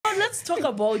let's talk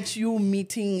about you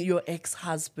meeting your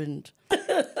ex-husband.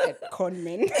 At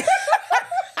conman.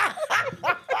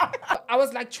 I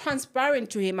was like transparent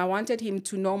to him. I wanted him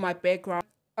to know my background.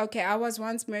 Okay, I was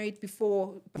once married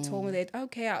before. I told me that,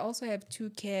 okay, I also have 2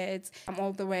 kids. I'm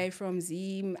all the way from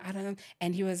Zim. I don't know.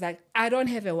 And he was like, I don't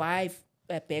have a wife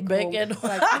back home. at home.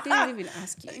 Like, I didn't even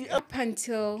ask you. Up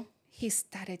until he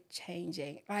started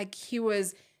changing. Like, he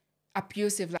was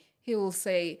abusive. Like, he will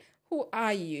say, who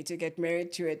are you to get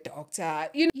married to a doctor?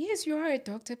 You know, yes, you are a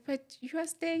doctor, but you are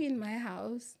staying in my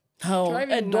house. How? A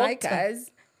Driving my doctor?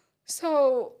 cars.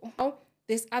 So,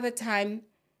 this other time,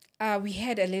 we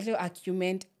had a little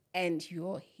argument and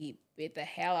he beat the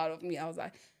hell out of me. I was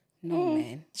like, no,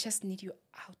 man, I just need you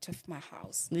out of my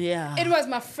house. Yeah. It was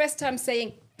my first time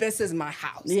saying, this is my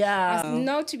house. Yeah.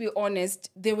 No, to be honest,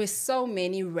 there were so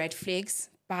many red flags,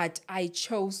 but I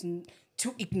chose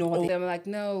to ignore them. Like,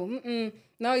 no,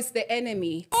 no, it's the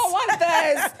enemy. Oh, what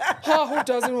does? Who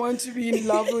doesn't want to be in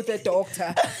love with a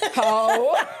doctor?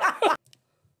 How?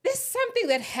 There's something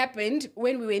that happened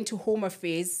when we went to Home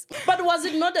Affairs. But was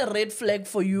it not a red flag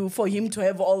for you, for him to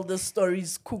have all the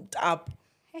stories cooked up?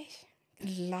 Hey,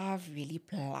 love really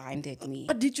blinded me.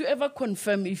 But did you ever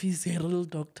confirm if he's a real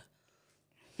doctor?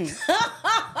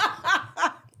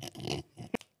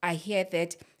 I hear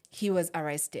that he was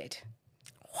arrested.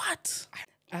 What?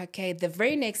 Okay, the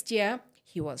very next year,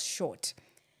 he was shot.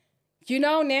 You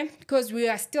know, because we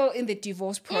are still in the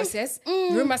divorce process,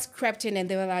 rumors crept in and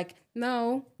they were like,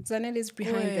 no, Zanele is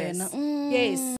behind this. Yes.